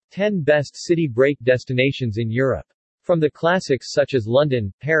10 Best City Break Destinations in Europe. From the classics such as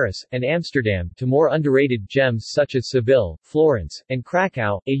London, Paris, and Amsterdam to more underrated gems such as Seville, Florence, and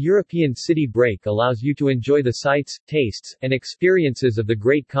Krakow, a European city break allows you to enjoy the sights, tastes, and experiences of the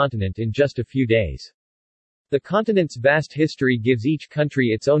great continent in just a few days. The continent's vast history gives each country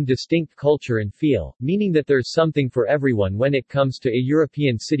its own distinct culture and feel, meaning that there's something for everyone when it comes to a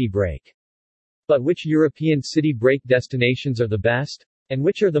European city break. But which European city break destinations are the best? And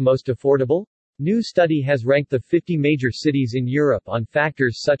which are the most affordable? New study has ranked the 50 major cities in Europe on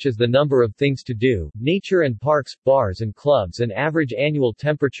factors such as the number of things to do, nature and parks, bars and clubs, and average annual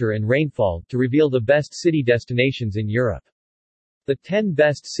temperature and rainfall to reveal the best city destinations in Europe. The 10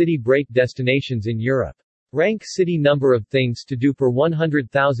 best city break destinations in Europe. Rank city number of things to do per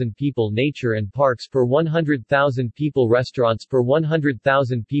 100,000 people, nature and parks per 100,000 people, restaurants per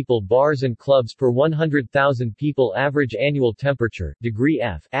 100,000 people, bars and clubs per 100,000 people, average annual temperature, degree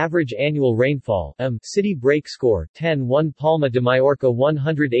F, average annual rainfall, city break score, 10-1 Palma de Mallorca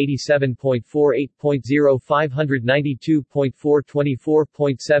 187.48.0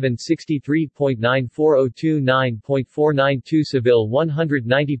 592.424.7 63.9402 9.492 Seville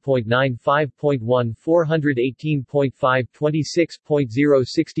 190.95.1 418.5 26.0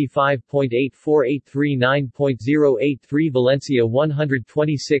 65.8 483 Valencia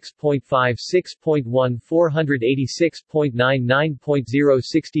 126.5 6.1 486.9 9.0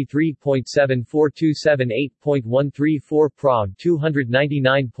 63.7 4278 8.134 Prague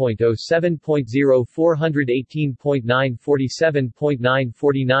 299.0 7.0 418.9 47.9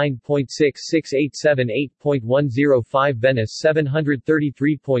 49.6 6878 8.105 Venice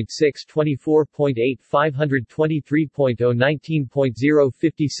 733.6 24.8 523.0 19.0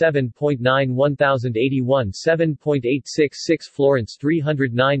 57.9 1081 7.866 Florence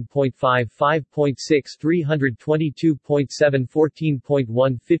 309.5 5.6 322.7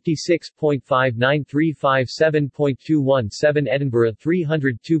 14.1 56.5 935 7.217 Edinburgh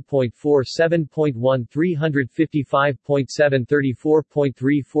 302.4 7.1 355.7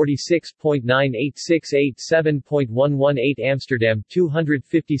 34.3 46.9 868 7.118 Amsterdam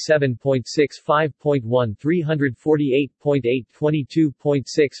 257.6 5.1 348.8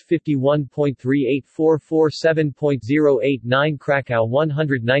 22.6 51.3844 7.089 Krakow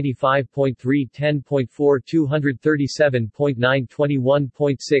 195.3 10.4 237.9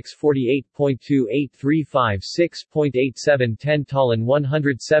 21.6 48.28 6.87 10 Tallinn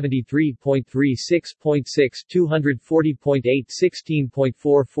 173.3 6.6 240.8 16.4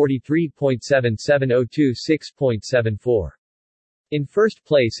 43.7 702 6.74. In first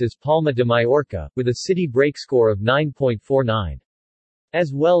place is Palma de Mallorca, with a city break score of 9.49.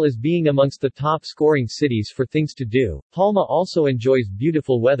 As well as being amongst the top scoring cities for things to do, Palma also enjoys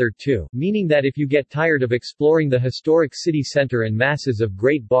beautiful weather too, meaning that if you get tired of exploring the historic city center and masses of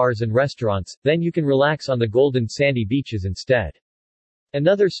great bars and restaurants, then you can relax on the golden sandy beaches instead.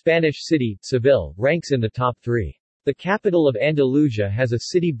 Another Spanish city, Seville, ranks in the top 3. The capital of Andalusia has a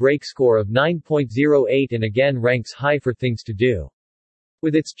city break score of 9.08 and again ranks high for things to do.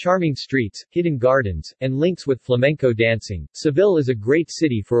 With its charming streets, hidden gardens, and links with flamenco dancing, Seville is a great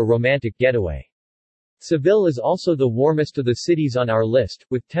city for a romantic getaway. Seville is also the warmest of the cities on our list,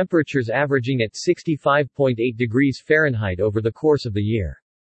 with temperatures averaging at 65.8 degrees Fahrenheit over the course of the year.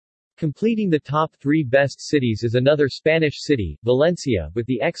 Completing the top 3 best cities is another Spanish city, Valencia, with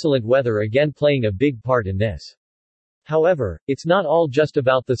the excellent weather again playing a big part in this. However, it's not all just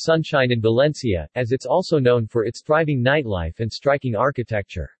about the sunshine in Valencia, as it's also known for its thriving nightlife and striking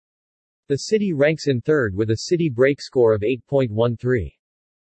architecture. The city ranks in third with a city break score of 8.13.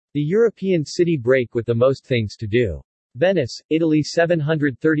 The European city break with the most things to do. Venice, Italy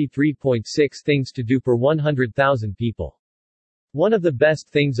 733.6 things to do per 100,000 people. One of the best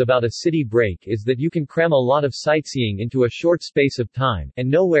things about a city break is that you can cram a lot of sightseeing into a short space of time, and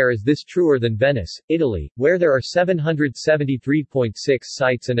nowhere is this truer than Venice, Italy, where there are 773.6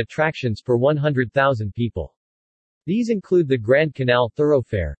 sites and attractions per 100,000 people. These include the Grand Canal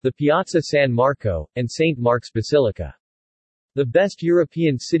Thoroughfare, the Piazza San Marco, and St. Mark's Basilica. The best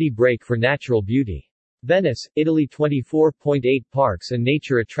European city break for natural beauty. Venice, Italy 24.8 parks and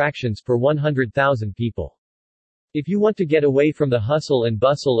nature attractions per 100,000 people. If you want to get away from the hustle and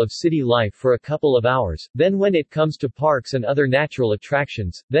bustle of city life for a couple of hours, then when it comes to parks and other natural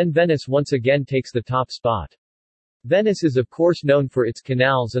attractions, then Venice once again takes the top spot. Venice is of course known for its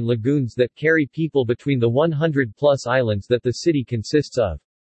canals and lagoons that carry people between the 100-plus islands that the city consists of.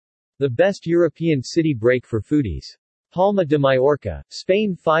 The best European city break for foodies. Palma de Mallorca,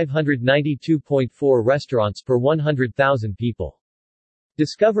 Spain 592.4 restaurants per 100,000 people.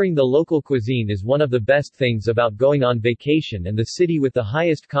 Discovering the local cuisine is one of the best things about going on vacation, and the city with the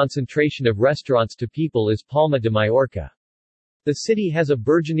highest concentration of restaurants to people is Palma de Mallorca. The city has a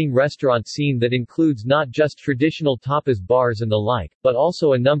burgeoning restaurant scene that includes not just traditional tapas bars and the like, but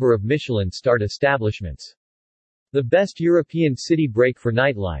also a number of Michelin-starred establishments. The best European city break for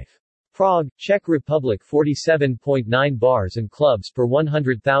nightlife. Prague, Czech Republic. 47.9 bars and clubs per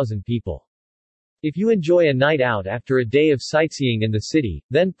 100,000 people. If you enjoy a night out after a day of sightseeing in the city,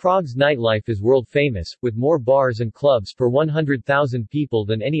 then Prague's nightlife is world famous, with more bars and clubs per 100,000 people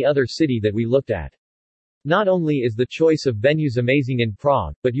than any other city that we looked at. Not only is the choice of venues amazing in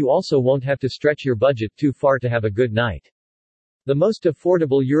Prague, but you also won't have to stretch your budget too far to have a good night. The most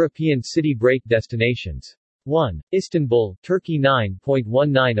affordable European city break destinations. 1. Istanbul, Turkey.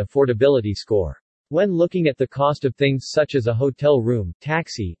 9.19 affordability score. When looking at the cost of things such as a hotel room,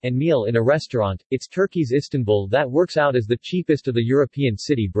 taxi, and meal in a restaurant, it's Turkey's Istanbul that works out as the cheapest of the European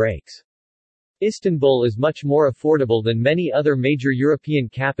city breaks. Istanbul is much more affordable than many other major European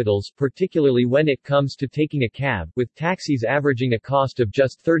capitals, particularly when it comes to taking a cab, with taxis averaging a cost of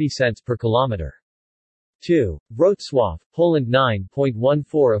just 30 cents per kilometer. 2. Wrocław, Poland. 9.14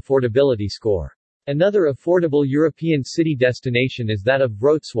 affordability score. Another affordable European city destination is that of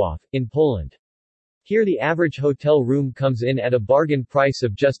Wrocław, in Poland. Here the average hotel room comes in at a bargain price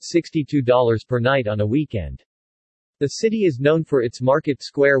of just $62 per night on a weekend. The city is known for its market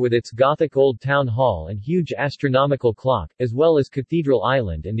square with its Gothic Old Town Hall and huge astronomical clock, as well as Cathedral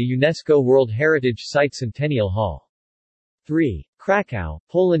Island and the UNESCO World Heritage Site Centennial Hall. 3. Krakow,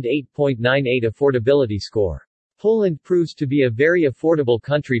 Poland. 8.98 affordability score. Poland proves to be a very affordable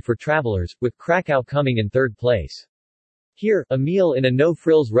country for travelers, with Krakow coming in third place. Here, a meal in a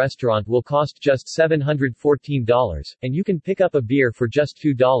no-frills restaurant will cost just $714, and you can pick up a beer for just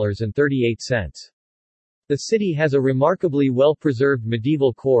 $2.38. The city has a remarkably well-preserved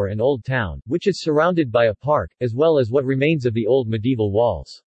medieval core and old town, which is surrounded by a park, as well as what remains of the old medieval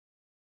walls.